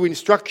quite a few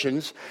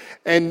instructions,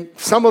 and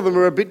some of them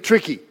are a bit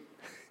tricky.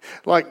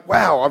 Like,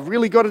 wow, I've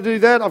really got to do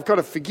that. I've got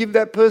to forgive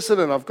that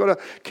person, and I've got to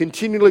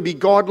continually be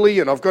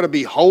godly, and I've got to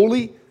be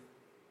holy.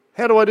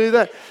 How do I do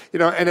that?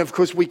 And of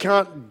course we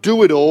can't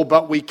do it all,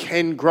 but we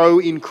can grow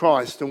in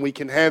Christ, and we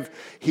can have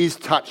his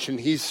touch and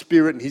his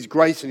spirit and his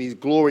grace and his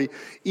glory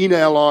in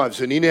our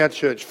lives and in our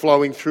church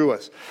flowing through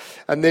us.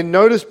 And then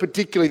notice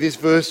particularly this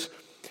verse,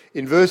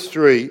 in verse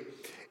 3,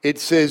 it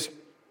says,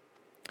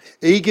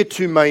 eager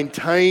to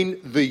maintain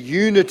the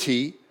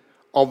unity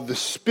of the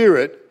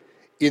Spirit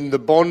in the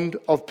bond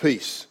of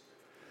peace.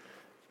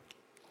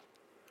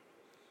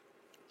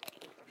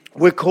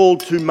 We're called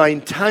to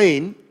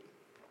maintain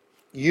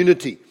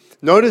unity.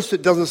 Notice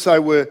it doesn't say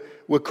we're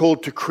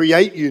called to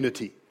create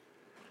unity.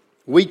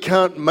 We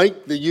can't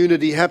make the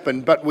unity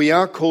happen, but we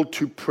are called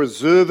to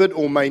preserve it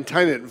or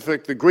maintain it. In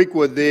fact, the Greek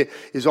word there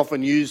is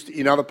often used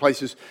in other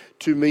places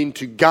to mean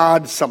to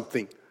guard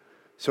something.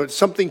 So it's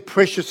something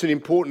precious and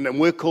important, and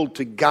we're called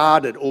to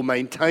guard it or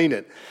maintain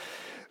it.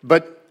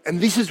 And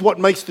this is what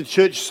makes the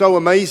church so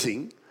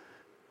amazing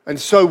and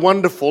so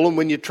wonderful. And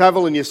when you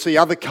travel and you see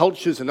other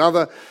cultures and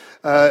other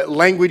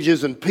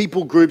languages and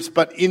people groups,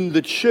 but in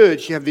the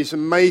church you have this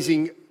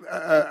amazing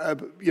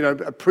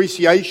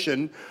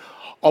appreciation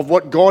of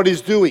what God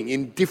is doing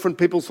in different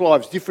people's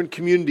lives, different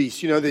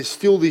communities. There's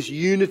still this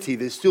unity,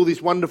 there's still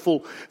this wonderful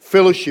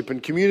fellowship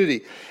and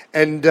community.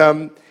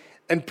 And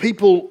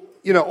people,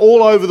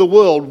 all over the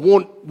world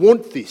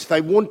want this.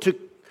 They want to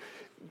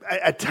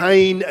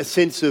attain a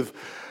sense of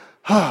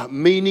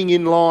meaning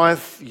in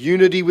life,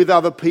 unity with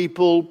other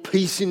people,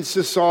 peace in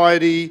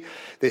society.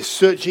 They're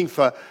searching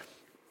for,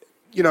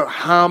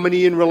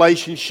 harmony in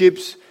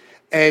relationships.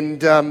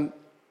 And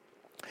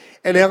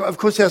of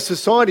course our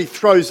society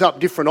throws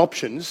up different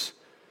options,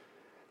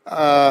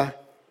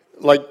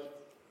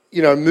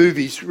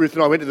 movies. Ruth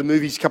and I went to the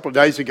movies a couple of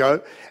days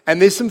ago,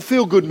 and there's some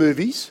feel-good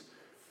movies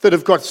that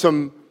have got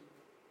some,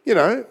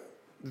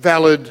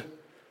 valid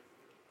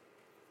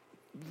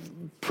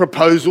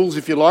proposals,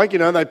 if you like.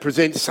 They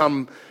present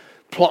some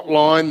plot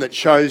line that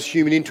shows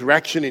human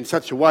interaction in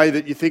such a way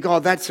that you think, oh,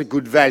 that's a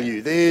good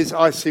value.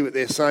 I see what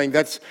they're saying.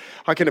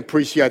 I can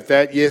appreciate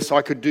that. Yes,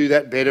 I could do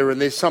that better.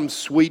 And there's some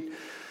sweet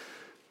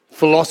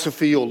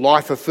philosophy or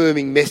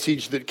life-affirming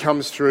message that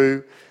comes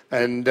through.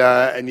 And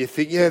you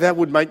think, yeah, that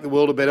would make the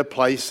world a better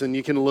place and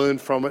you can learn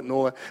from it and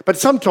all that. But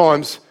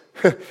sometimes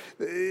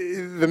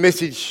the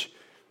message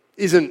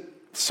isn't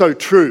so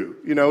true.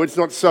 You know, it's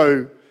not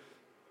so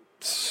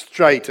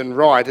straight and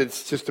right.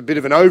 It's just a bit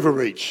of an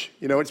overreach.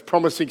 You know, it's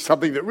promising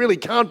something that really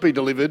can't be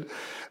delivered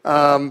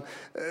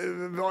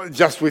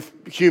just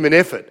with human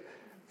effort.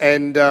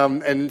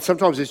 And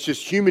sometimes it's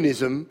just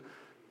humanism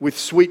with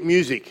sweet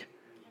music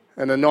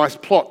and a nice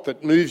plot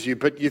that moves you,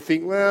 but you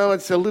think, well,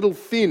 it's a little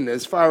thin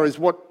as far as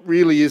what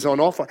really is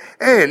on offer.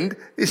 And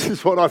this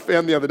is what I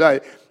found the other day.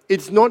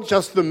 It's not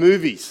just the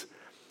movies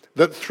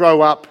that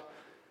throw up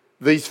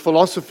these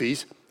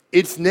philosophies.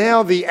 It's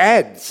now the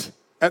ads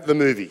at the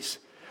movies.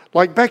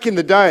 Like back in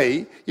the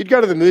day, you'd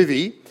go to the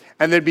movie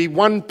and there'd be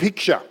one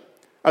picture,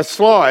 a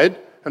slide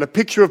and a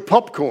picture of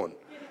popcorn.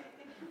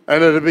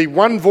 And it'd be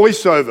one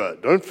voiceover.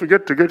 Don't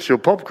forget to get your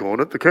popcorn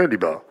at the candy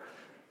bar.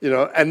 You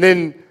know, and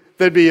then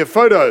there'd be a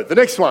photo, the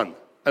next one, and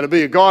it'd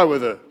be a guy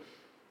with the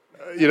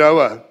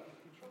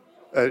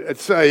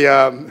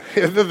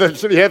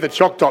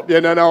chalk top. Yeah,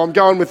 no, I'm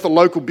going with the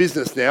local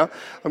business now.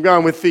 I'm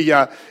going with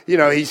the,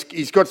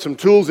 he's got some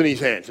tools in his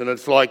hands, and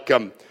it's like,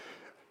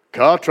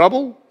 car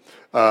trouble?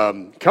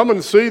 Come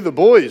and see the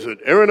boys at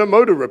Erina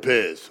Motor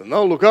Repairs, and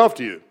they'll look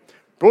after you.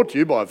 Brought to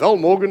you by Val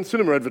Morgan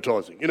Cinema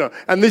Advertising. You know,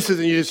 and this is,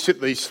 and you just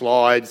sit these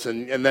slides,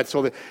 and that's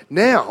all.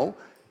 Now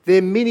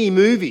they're mini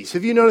movies.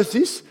 Have you noticed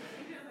this?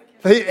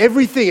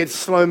 Everything, it's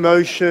slow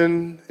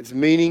motion, it's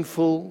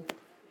meaningful,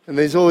 and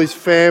there's all these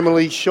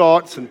family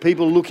shots and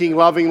people looking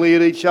lovingly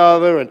at each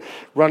other and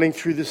running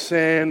through the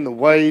sand, the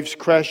waves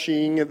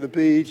crashing at the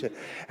beach, and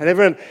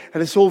everyone,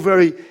 and it's all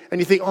very,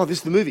 and you think, oh, this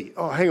is the movie.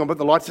 Oh, hang on, but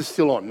the lights are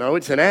still on. No,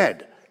 it's an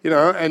ad, you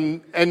know,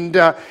 and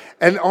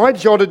I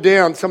jotted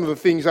down some of the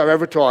things they're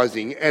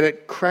advertising, and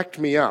it cracked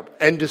me up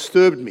and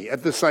disturbed me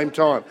at the same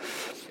time.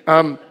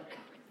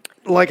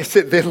 Like I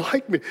said, they're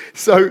like me.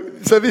 So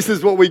this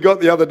is what we got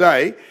the other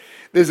day.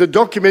 There's a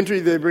documentary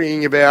they're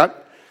bringing out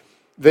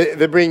about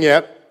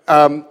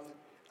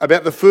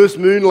the first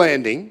moon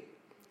landing,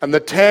 and the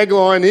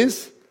tagline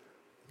is,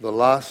 "The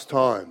last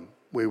time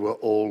we were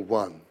all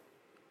one."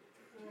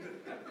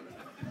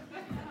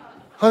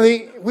 I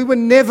think we were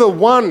never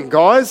one,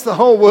 guys. The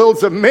whole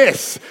world's a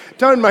mess.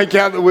 Don't make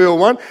out that we were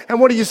one. And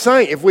what are you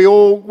saying? If we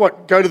all,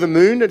 go to the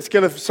moon, it's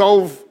going to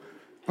solve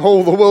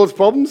all the world's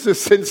problems?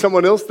 Just send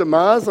someone else to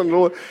Mars?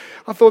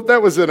 I thought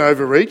that was an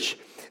overreach.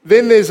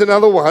 Then there's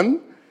another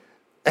one,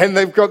 and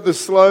they've got the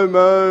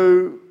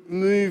slow-mo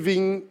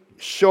moving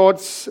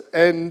shots,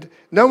 and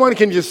no one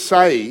can just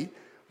say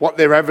what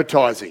they're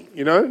advertising,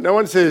 you know? No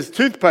one says,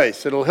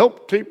 toothpaste, it'll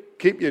help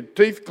keep your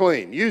teeth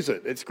clean. Use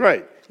it. It's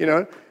great, you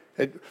know?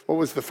 What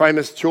was the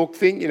famous chalk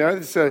thing, you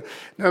know?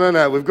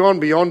 No, we've gone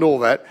beyond all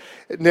that.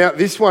 Now,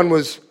 this one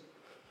was,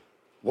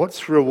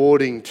 what's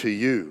rewarding to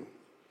you?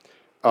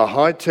 A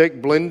high-tech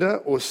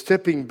blender or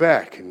stepping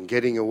back and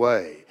getting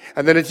away?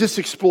 And then it just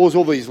explores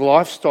all these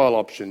lifestyle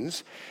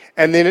options,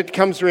 and then it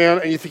comes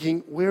around and you're thinking,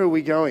 where are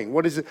we going?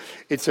 What is it?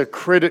 It's a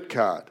credit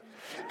card.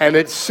 And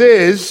it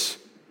says,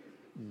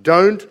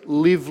 don't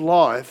live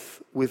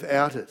life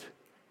without it.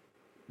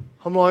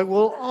 I'm like,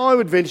 well, I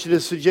would venture to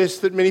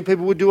suggest that many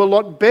people would do a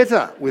lot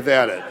better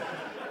without it.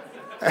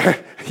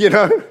 You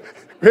know?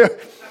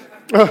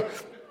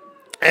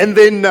 And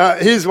then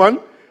here's one.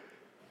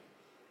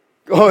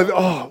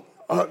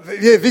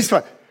 This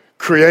one.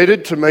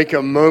 Created to make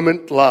a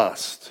moment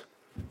last.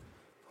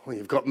 Well,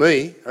 you've got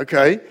me,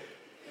 okay.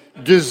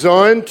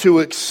 Designed to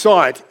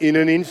excite in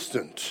an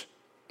instant.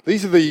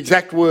 These are the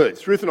exact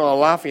words. Ruth and I are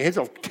laughing heads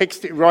off,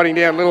 writing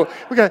down little.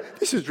 We go,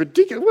 this is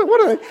ridiculous.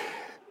 What are they?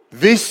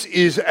 This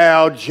is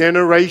our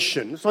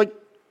generation. It's like,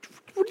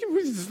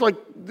 this is like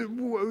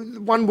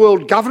one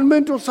world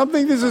government or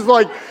something. This is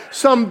like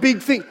some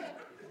big thing.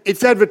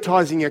 It's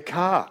advertising a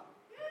car.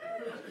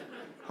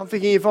 I'm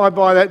thinking, if I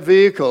buy that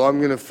vehicle, I'm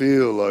going to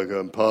feel like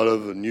I'm part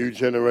of a new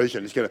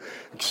generation. It's going to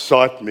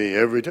excite me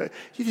every day.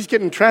 You just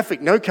get in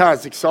traffic. No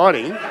car's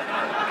exciting.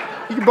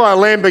 You can buy a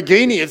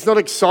Lamborghini. It's not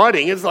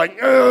exciting. It's like,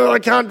 oh, I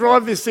can't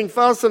drive this thing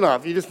fast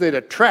enough. You just need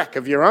a track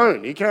of your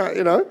own. You can't,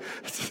 you know.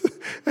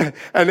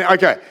 And,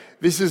 okay,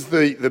 this is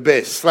the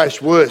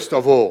best / worst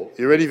of all.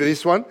 You ready for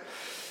this one?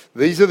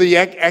 These are the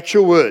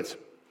actual words.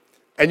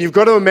 And you've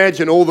got to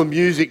imagine all the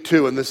music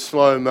too and the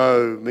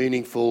slow-mo,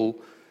 meaningful,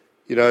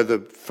 you know, the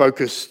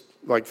focus,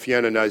 like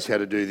Fiona knows how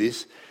to do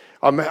this.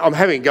 I'm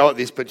having a go at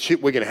this, but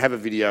shit, we're going to have a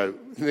video.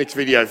 The next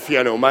video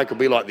Fiona will make will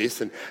be like this,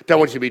 and don't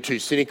want you to be too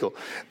cynical.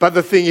 But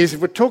the thing is,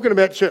 if we're talking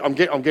about church, I'm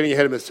getting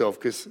ahead of myself,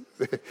 because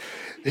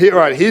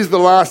here's the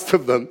last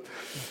of them.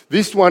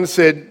 This one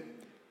said,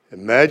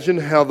 imagine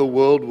how the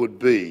world would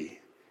be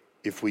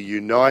if we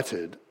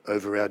united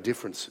over our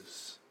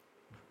differences.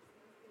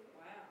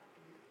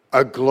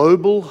 A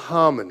global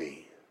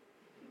harmony,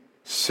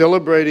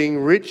 celebrating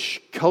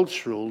rich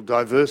cultural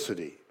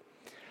diversity.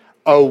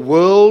 A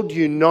world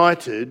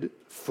united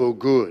for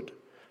good.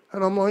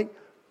 And I'm like,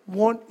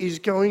 what is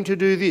going to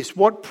do this?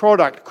 What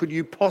product could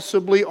you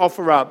possibly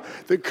offer up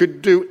that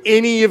could do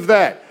any of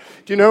that?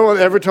 Do you know what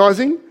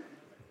advertising?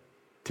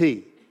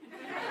 Tea.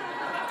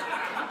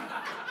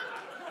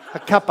 A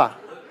cuppa.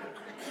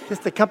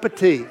 Just a cup of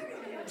tea.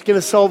 It's going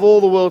to solve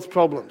all the world's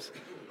problems.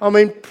 I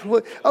mean,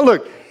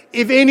 look,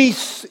 if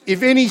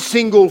any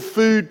single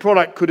food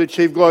product could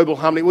achieve global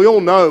harmony, we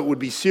all know it would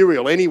be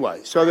cereal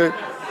anyway. So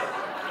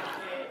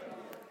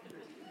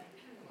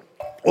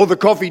or the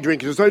coffee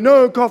drinkers say,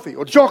 no coffee,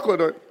 or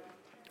chocolate.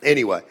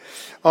 Anyway,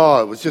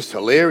 it was just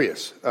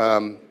hilarious.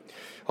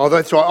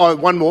 That's right. Oh,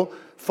 one more.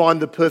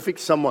 Find the perfect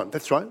someone.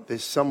 That's right.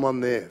 There's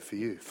someone there for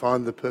you.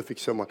 Find the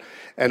perfect someone.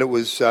 And it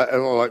was, and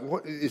I'm like,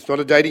 what? It's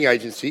not a dating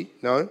agency.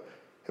 No,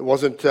 it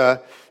wasn't.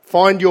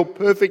 Find your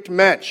perfect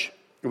match.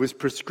 It was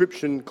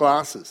prescription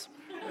glasses.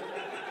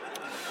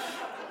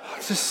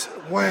 Just,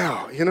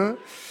 wow,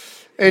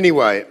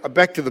 Anyway,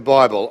 back to the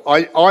Bible.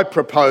 I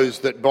propose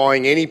that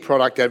buying any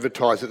product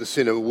advertised at the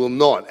cinema will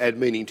not add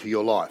meaning to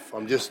your life.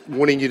 I'm just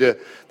wanting you to,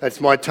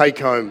 that's my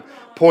take-home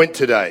point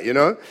today,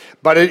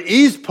 But it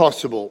is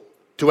possible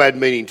to add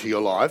meaning to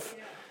your life,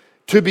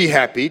 to be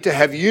happy, to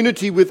have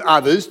unity with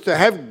others, to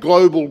have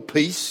global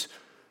peace.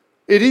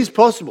 It is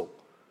possible.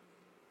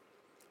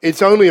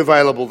 It's only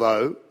available,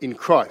 though, in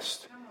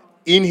Christ,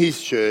 in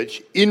his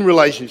church, in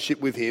relationship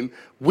with him,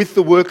 with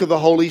the work of the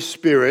Holy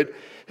Spirit,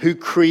 who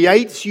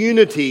creates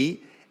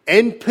unity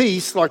and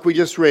peace, like we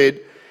just read,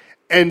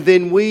 and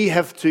then we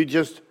have to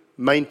just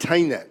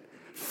maintain that,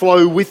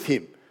 flow with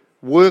him,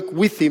 work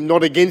with him,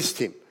 not against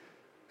him,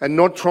 and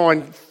not try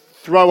and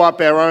throw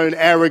up our own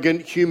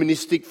arrogant,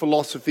 humanistic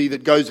philosophy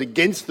that goes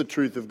against the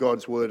truth of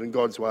God's word and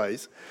God's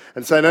ways,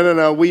 and say,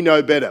 no, we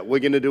know better. We're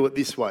going to do it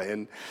this way,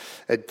 and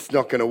it's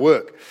not going to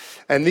work.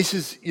 And this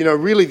is,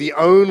 really the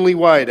only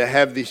way to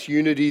have this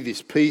unity,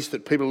 this peace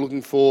that people are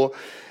looking for,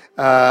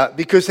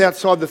 because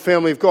outside the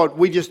family of God,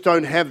 we just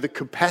don't have the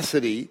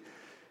capacity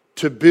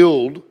to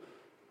build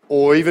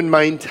or even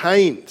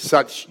maintain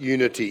such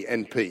unity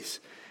and peace.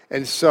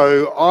 And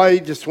so I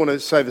just want to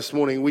say this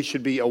morning, we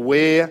should be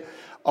aware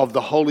of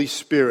the Holy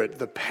Spirit,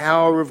 the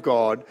power of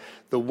God,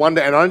 the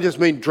wonder, and I don't just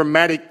mean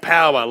dramatic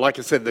power, like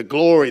I said, the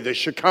glory, the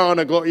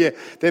Shekinah glory. Yeah,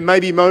 there may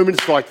be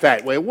moments like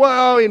that where,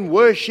 wow, in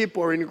worship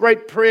or in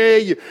great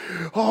prayer,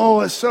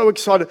 I'm so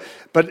excited.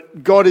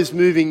 But God is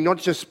moving not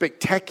just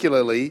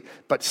spectacularly,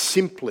 but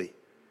simply.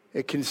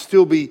 It can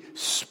still be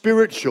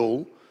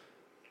spiritual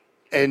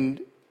and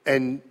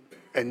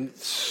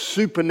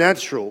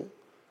supernatural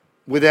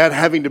without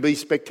having to be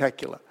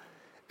spectacular.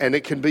 And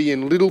it can be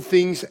in little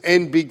things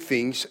and big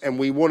things, and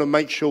we want to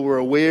make sure we're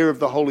aware of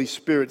the Holy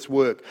Spirit's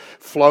work,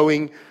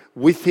 flowing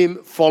with him,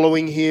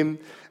 following him,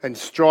 and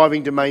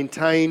striving to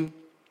maintain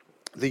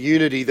the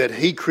unity that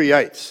he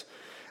creates.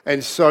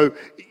 And so,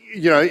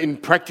 in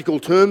practical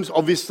terms,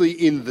 obviously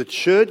in the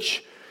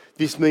church,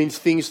 this means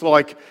things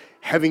like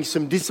having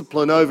some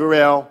discipline over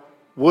our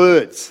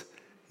words.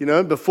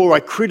 Before I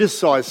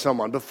criticize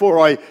someone,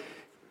 before I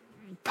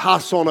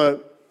pass on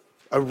a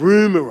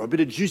rumour or a bit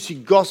of juicy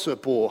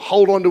gossip or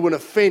hold on to an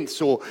offence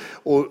or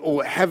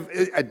have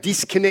a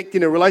disconnect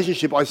in a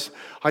relationship,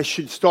 I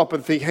should stop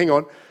and think, hang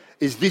on,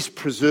 is this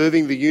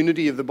preserving the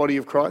unity of the body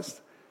of Christ?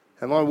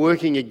 Am I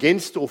working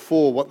against or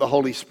for what the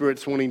Holy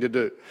Spirit's wanting to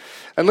do?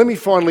 And let me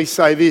finally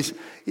say this,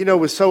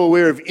 we're so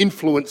aware of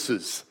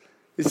influencers.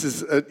 This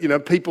is,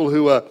 people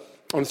who are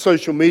on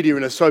social media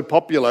and are so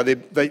popular,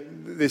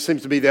 there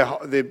seems to be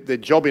their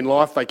job in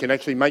life. They can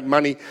actually make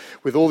money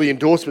with all the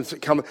endorsements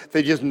that come.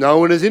 They're just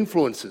known as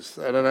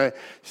influencers. I don't know,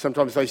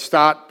 sometimes they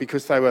start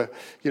because they were,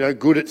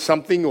 good at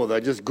something, or they're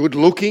just good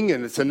looking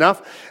and it's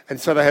enough. And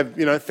so they have,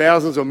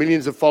 thousands or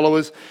millions of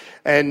followers,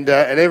 and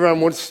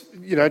everyone wants,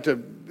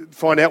 to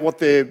find out what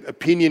their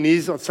opinion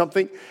is on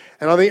something.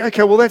 And I think,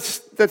 okay, well,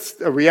 that's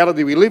a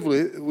reality we live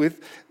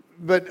with.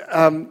 But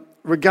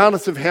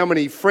regardless of how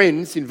many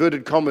friends,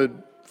 inverted comma,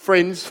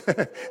 friends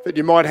that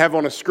you might have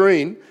on a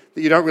screen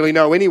that you don't really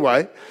know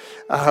anyway,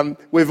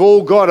 we've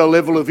all got a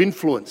level of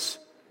influence.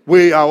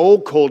 We are all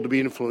called to be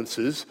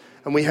influencers,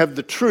 and we have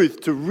the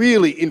truth to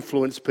really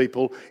influence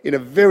people in a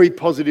very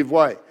positive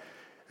way.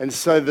 And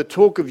so the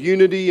talk of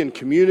unity and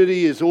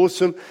community is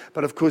awesome,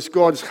 but of course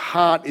God's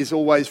heart is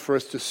always for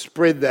us to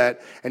spread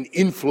that and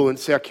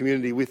influence our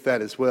community with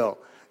that as well,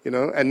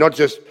 and not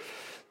just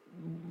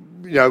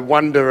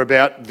wonder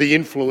about the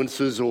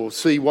influences or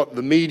see what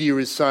the media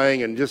is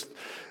saying and just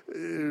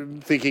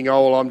thinking,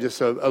 I'm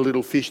just a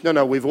little fish.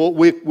 No,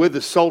 we're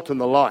the salt and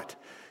the light,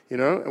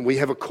 and we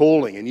have a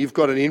calling, and you've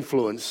got an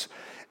influence,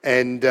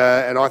 and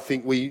I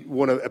think we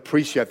want to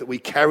appreciate that we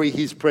carry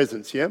his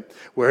presence,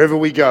 wherever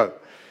we go,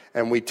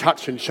 and we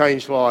touch and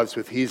change lives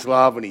with his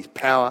love and his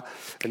power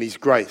and his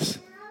grace.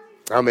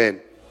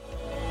 Amen.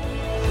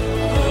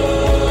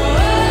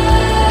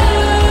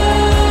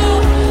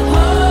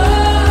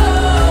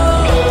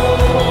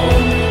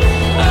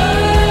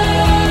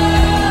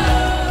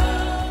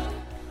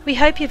 We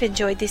hope you've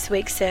enjoyed this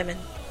week's sermon.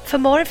 For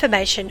more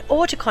information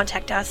or to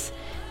contact us,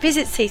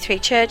 visit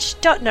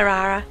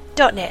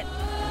c3church.narara.net.